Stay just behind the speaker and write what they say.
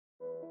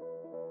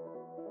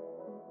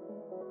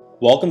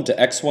Welcome to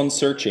X1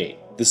 Search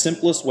 8, the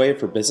simplest way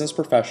for business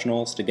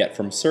professionals to get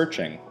from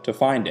searching to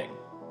finding.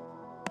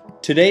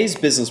 Today's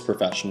business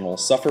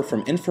professionals suffer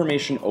from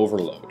information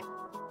overload.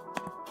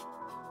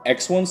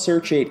 X1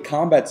 Search 8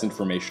 combats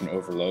information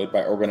overload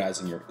by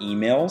organizing your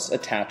emails,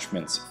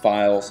 attachments,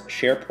 files,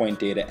 SharePoint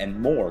data,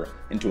 and more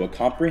into a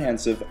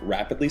comprehensive,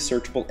 rapidly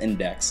searchable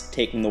index,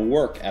 taking the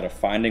work out of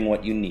finding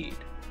what you need.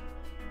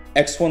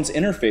 X1's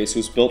interface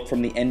was built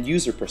from the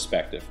end-user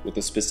perspective with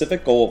the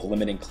specific goal of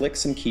limiting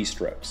clicks and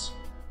keystrokes.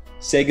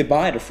 Say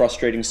goodbye to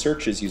frustrating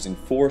searches using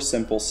 4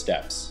 simple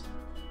steps.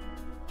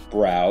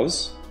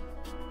 Browse,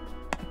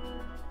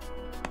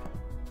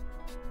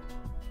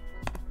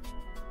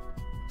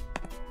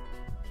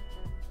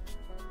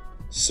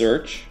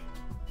 search,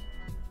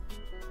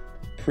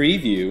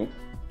 preview,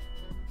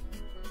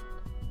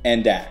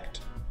 and act.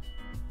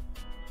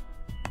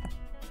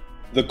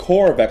 The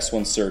core of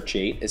X1 Search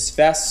 8 is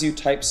fast as you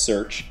type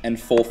search and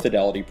full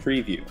fidelity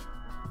preview.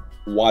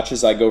 Watch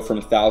as I go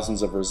from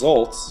thousands of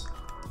results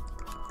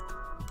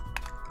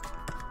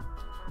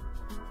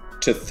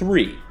to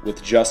 3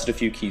 with just a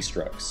few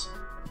keystrokes.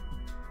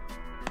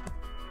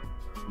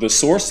 The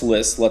source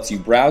list lets you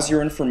browse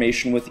your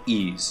information with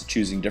ease,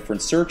 choosing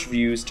different search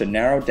views to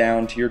narrow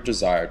down to your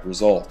desired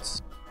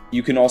results.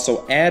 You can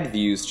also add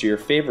views to your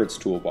favorites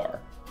toolbar.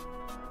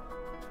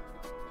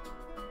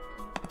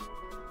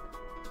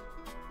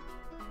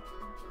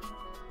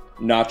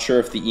 Not sure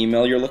if the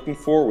email you're looking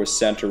for was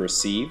sent or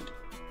received?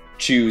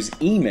 Choose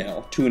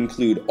Email to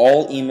include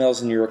all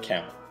emails in your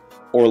account,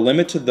 or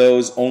limit to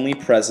those only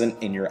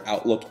present in your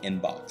Outlook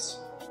inbox.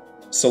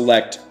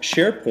 Select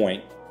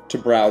SharePoint to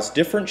browse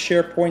different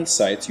SharePoint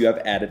sites you have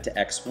added to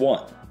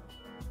X1.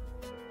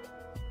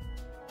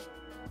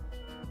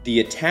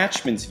 The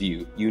Attachments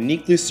view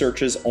uniquely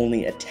searches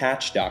only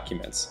attached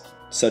documents,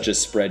 such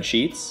as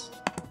spreadsheets,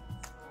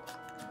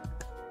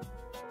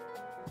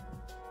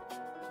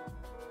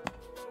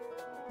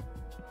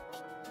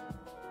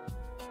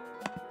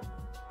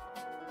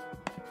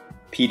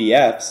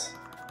 PDFs,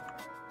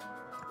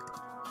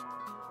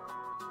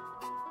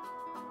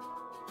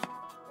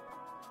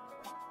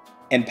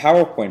 and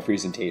PowerPoint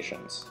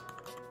presentations.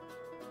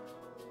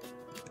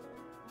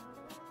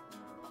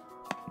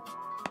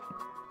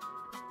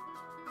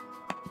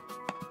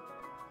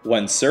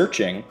 When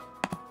searching,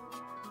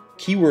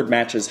 keyword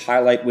matches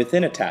highlight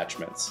within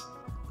attachments,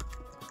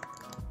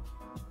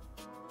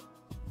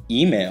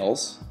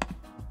 emails,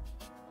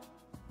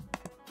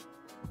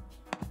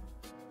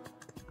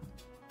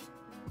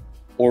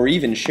 or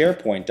even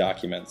SharePoint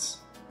documents.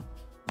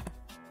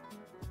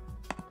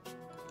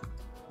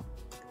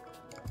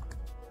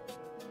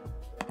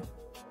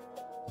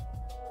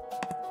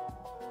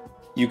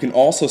 You can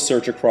also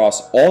search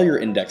across all your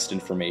indexed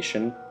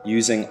information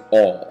using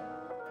All.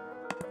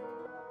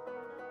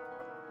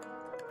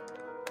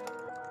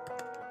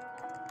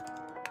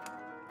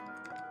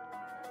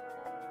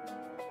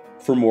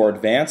 For more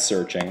advanced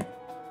searching,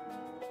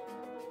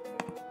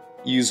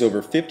 use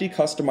over 50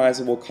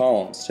 customizable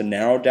columns to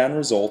narrow down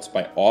results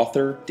by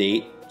author,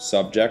 date,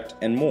 subject,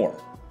 and more.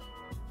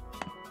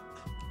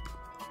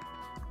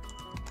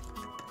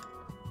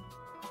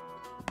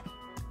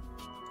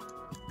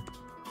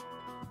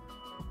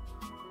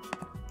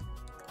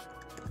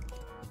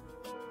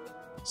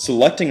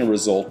 Selecting a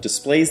result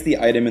displays the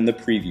item in the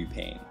preview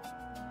pane.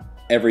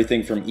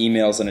 Everything from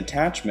emails and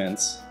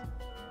attachments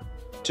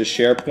to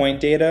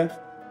SharePoint data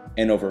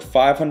and over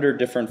 500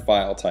 different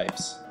file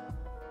types.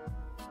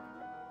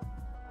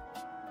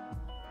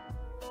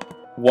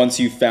 Once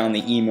you've found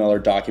the email or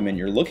document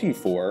you're looking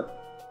for,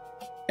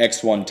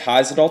 X1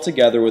 ties it all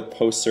together with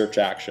post-search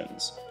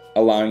actions,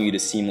 allowing you to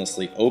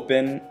seamlessly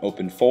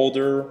open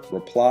folder,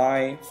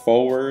 reply,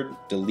 forward,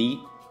 delete,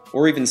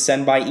 or even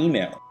send by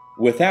email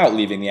without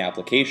leaving the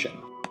application.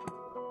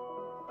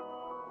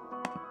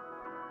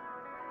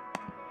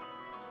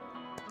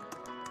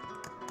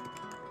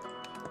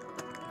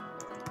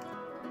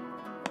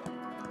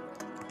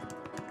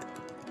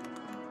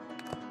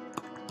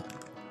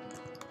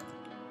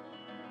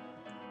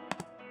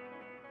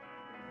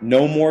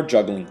 No more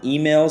juggling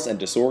emails and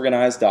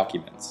disorganized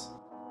documents.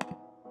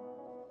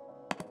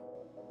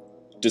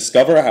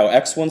 Discover how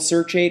X1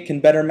 Search 8 can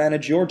better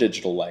manage your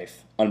digital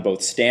life on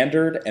both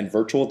standard and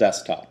virtual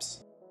desktops.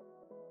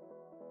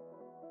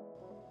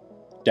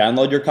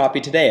 Download your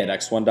copy today at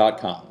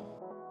x1.com.